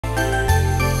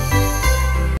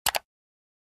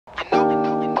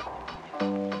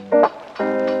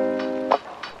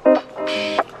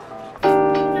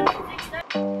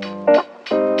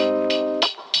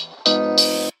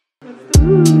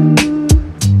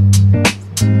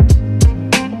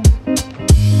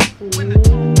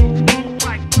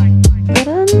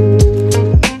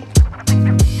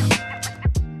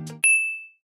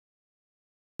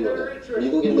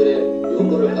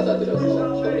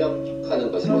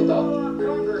환영합니다.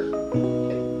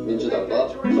 민주당과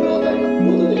공화당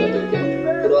모든 의원들께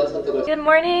그러한 선택을. Good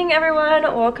morning, everyone.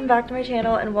 Welcome back to my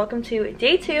channel and welcome to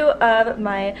day 2 of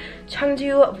my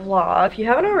Cheongju vlog. If you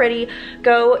haven't already,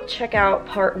 go check out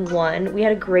part 1. We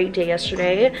had a great day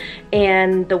yesterday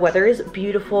and the weather is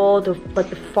beautiful. The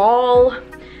fall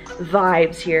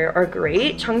vibes here are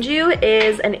great. Cheongju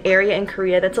is an area in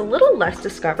Korea that's a little less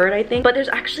discovered, I think, but there's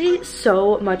actually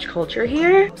so much culture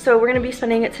here. So we're gonna be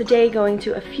spending it today going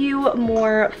to a few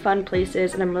more fun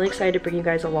places and I'm really excited to bring you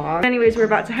guys along. Anyways, we're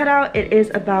about to head out. It is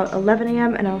about 11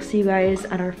 a.m. and I'll see you guys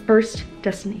at our first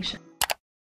destination.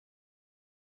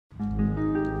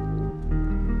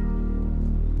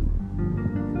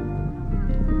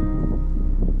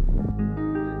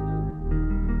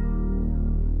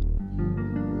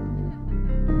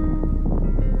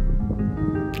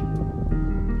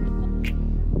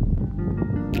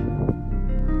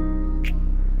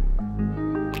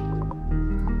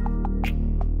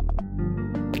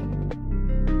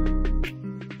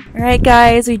 Alright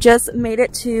guys, we just made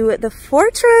it to the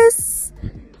fortress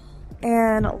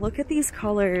and look at these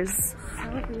colors. So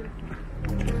beautiful.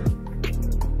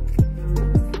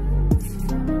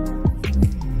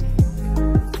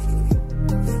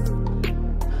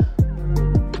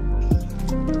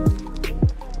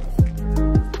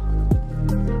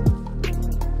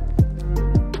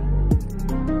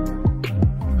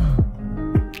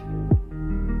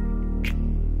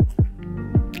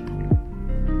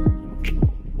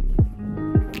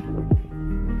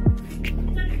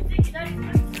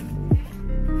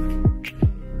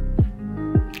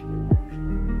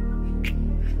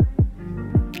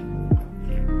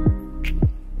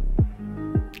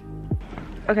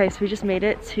 Okay, so we just made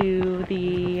it to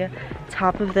the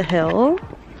top of the hill.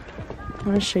 I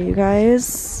want to show you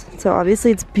guys. So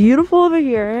obviously it's beautiful over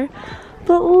here,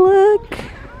 but look,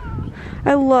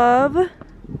 I love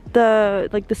the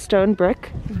stone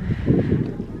brick.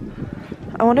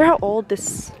 I wonder how old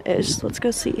this is. Let's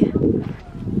go see.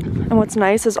 And what's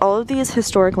nice is all of these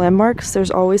historic landmarks, there's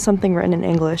always something written in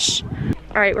English.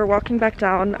 All right, we're walking back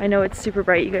down. I know it's super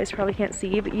bright, you guys probably can't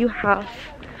see, but you have,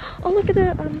 oh look at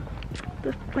the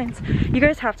plants. You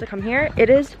guys have to come here. It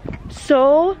is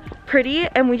so pretty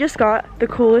and we just got the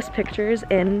coolest pictures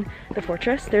in the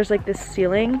fortress. There's like this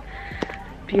ceiling.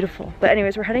 Beautiful. But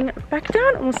anyways, we're heading back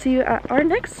down and we'll see you at our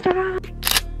next stop.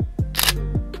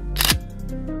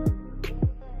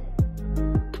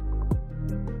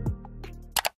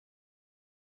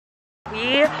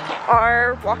 We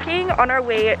are walking on our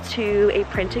way to a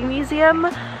printing museum,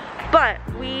 but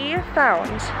we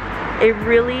found a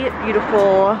really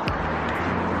beautiful,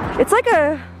 it's like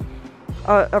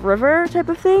a river type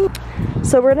of thing.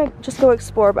 So we're gonna just go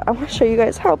explore, but I want to show you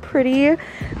guys how pretty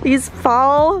these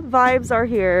fall vibes are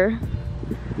here.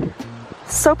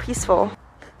 So peaceful.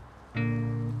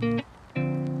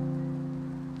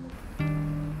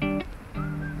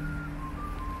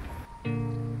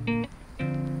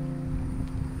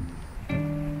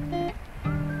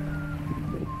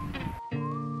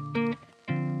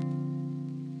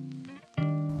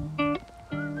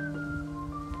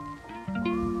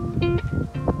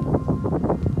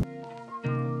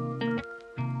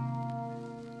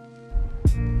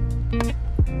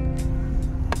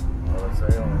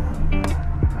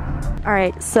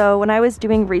 Alright, so when I was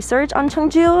doing research on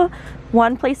Cheongju,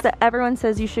 one place that everyone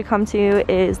says you should come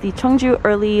to is the Cheongju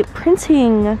Early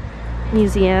Printing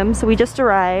Museum. So we just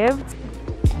arrived.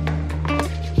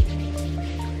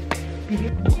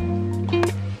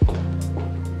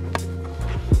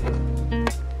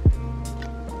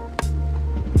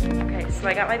 Okay, so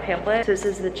I got my pamphlet. So this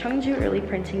is the Cheongju Early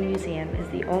Printing Museum. Is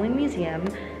the only museum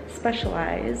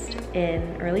specialized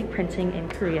in early printing in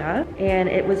Korea, and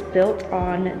it was built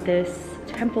on this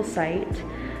temple site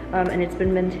and it's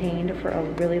been maintained for a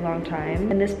really long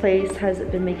time. And this place has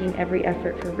been making every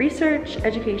effort for research,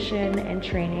 education, and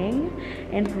training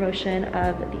and promotion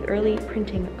of the early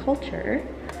printing culture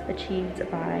achieved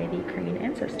by the Korean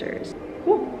ancestors.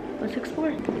 Cool, let's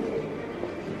explore.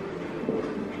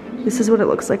 This is what it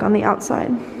looks like on the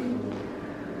outside.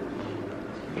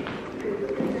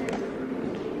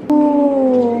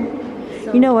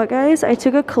 You know what, guys? I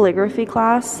took a calligraphy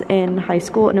class in high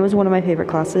school and it was one of my favorite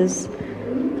classes.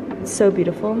 It's so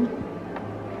beautiful. It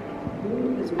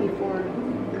was before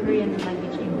Korean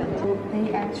language invented.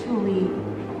 They actually,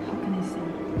 how can I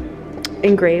say?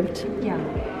 Engraved. Yeah,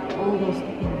 all those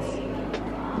things.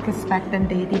 Because back then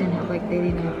they didn't have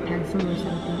pencil or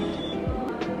something.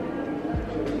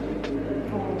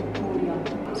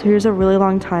 So here's a really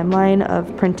long timeline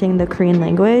of printing the Korean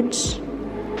language,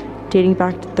 dating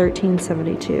back to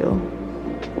 1372.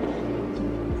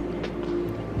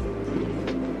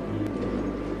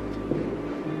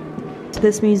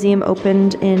 This museum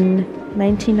opened in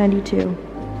 1992.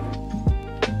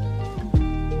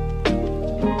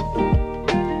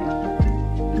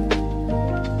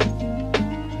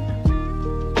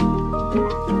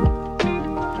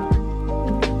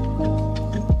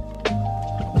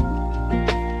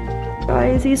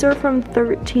 Guys, these are from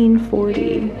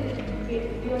 1340.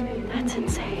 That's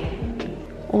insane.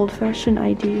 Old-fashioned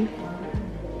ID.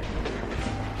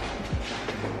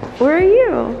 Where are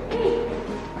you?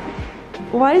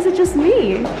 Why is it just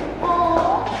me?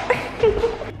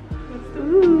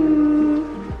 Ooh.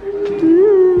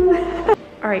 Ooh.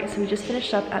 All right, so we just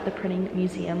finished up at the printing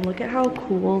museum. Look at how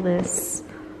cool this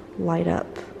light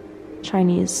up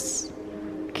Chinese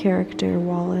character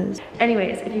wall is.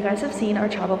 Anyways, if you guys have seen our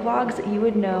travel vlogs, you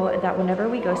would know that whenever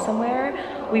we go somewhere,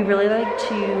 we really like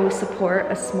to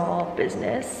support a small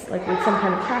business, like with some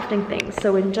kind of crafting thing.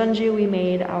 So in Jeonju, we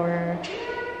made our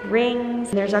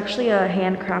rings. There's actually a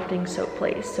handcrafting soap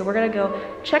place. So we're gonna go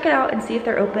check it out and see if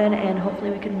they're open, and hopefully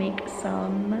we can make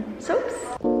some soaps.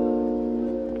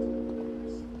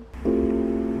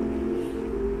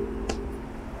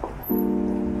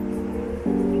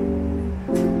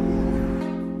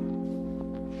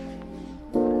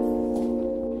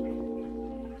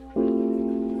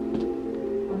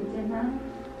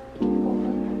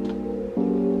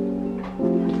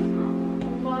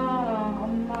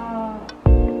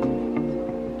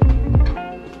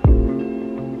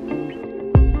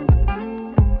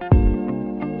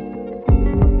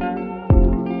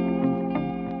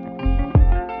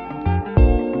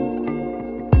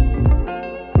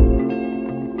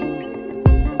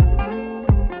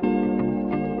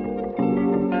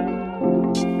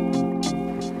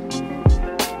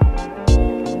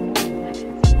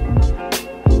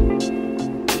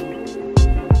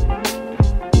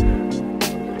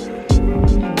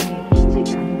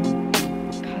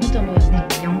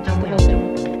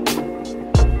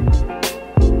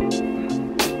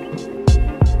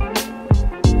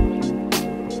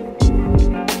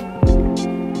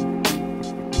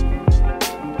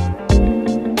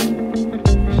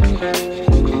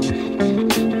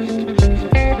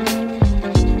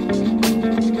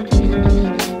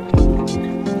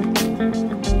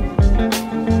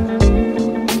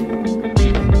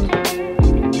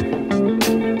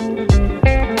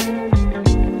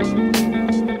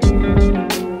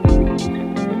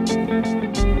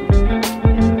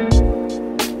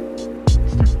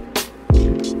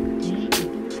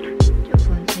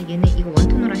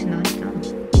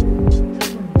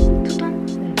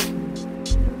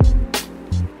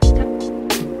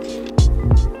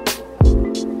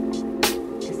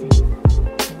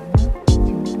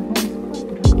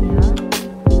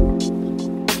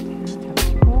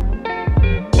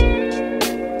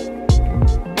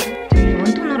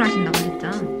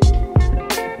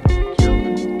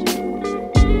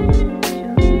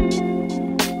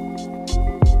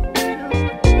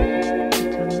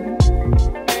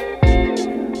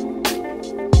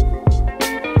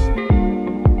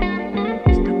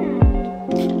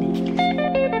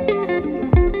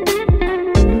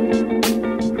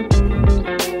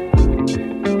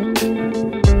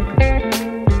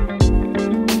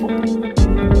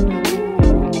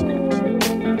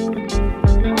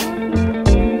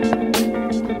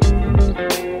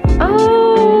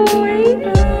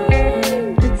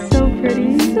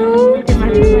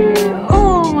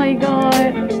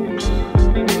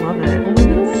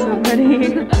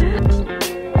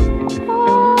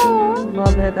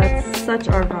 Such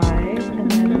our vibe.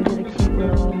 And then we did a cute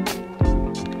little,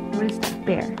 what is that?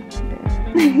 Bear.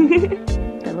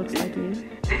 That looks like you.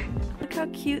 Look how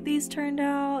cute these turned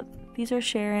out. These are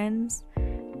Sharon's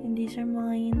and these are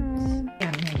mine.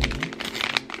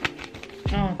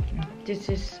 Oh, this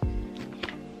is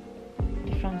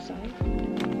the front side.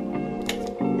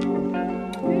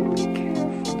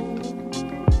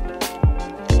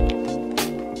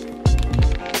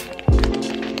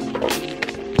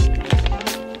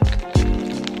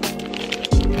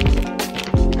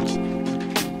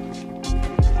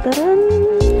 Ta-da!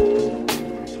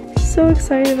 So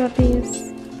excited about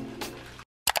these.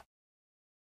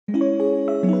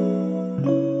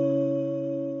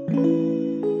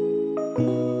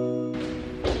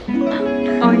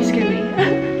 Oh, you scared me.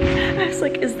 I was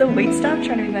like, is the waitstaff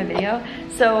trying to read my video?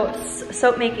 So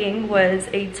soap making was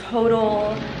a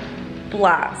total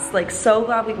blast. Like, so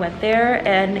glad we went there,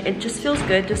 and it just feels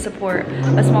good to support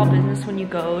a small business when you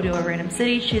go to a random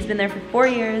city. She's been there for 4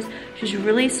 years. She's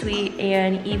really sweet,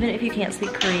 and even if you can't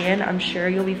speak Korean, I'm sure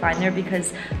you'll be fine there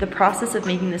because the process of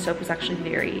making the soap is actually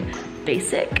very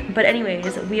basic. But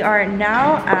anyways, we are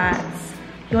now at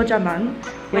Hyojaman,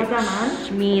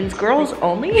 which means girls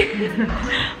only.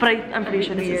 But I'm pretty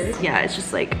sure this is, yeah, it's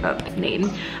just like a name.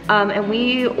 And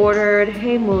we ordered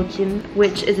haemojin,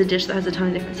 which is a dish that has a ton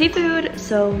of different seafood.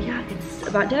 So yeah, it's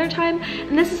about dinner time,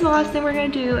 and this is the last thing we're gonna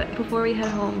do before we head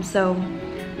home. So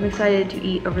I'm excited to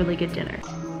eat a really good dinner.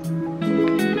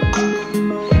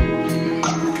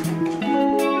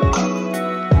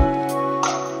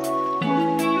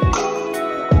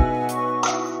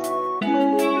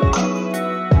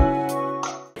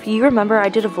 If you remember, I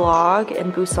did a vlog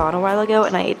in Busan a while ago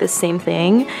and I ate the same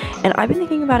thing, and I've been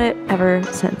thinking about it ever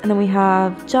since. And then we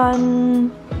have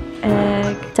jan,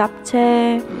 egg,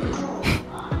 japchae,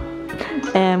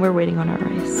 and we're waiting on our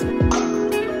rice.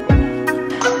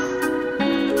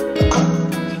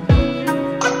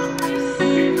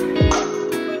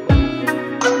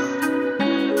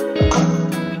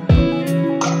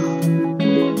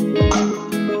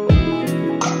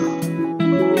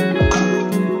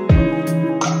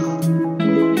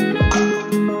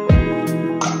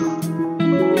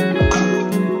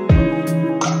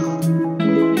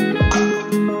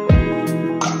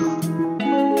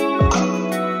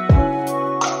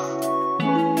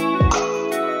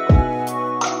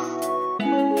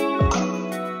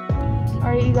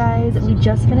 Alright you guys, we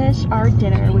just finished our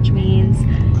dinner, which means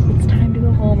it's time to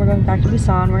go home. We're going back to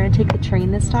Busan. We're going to take the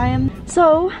train this time.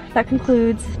 So that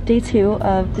concludes day 2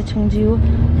 of the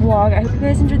Cheongju vlog. I hope you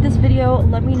guys enjoyed this video.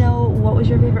 Let me know what was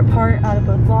your favorite part out of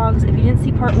both vlogs. If you didn't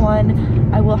see part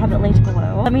 1, I will have it linked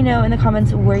below. Let me know in the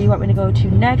comments where you want me to go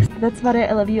to next. That's about it.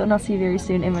 I love you, and I'll see you very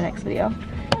soon in my next video.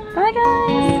 Bye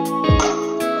guys!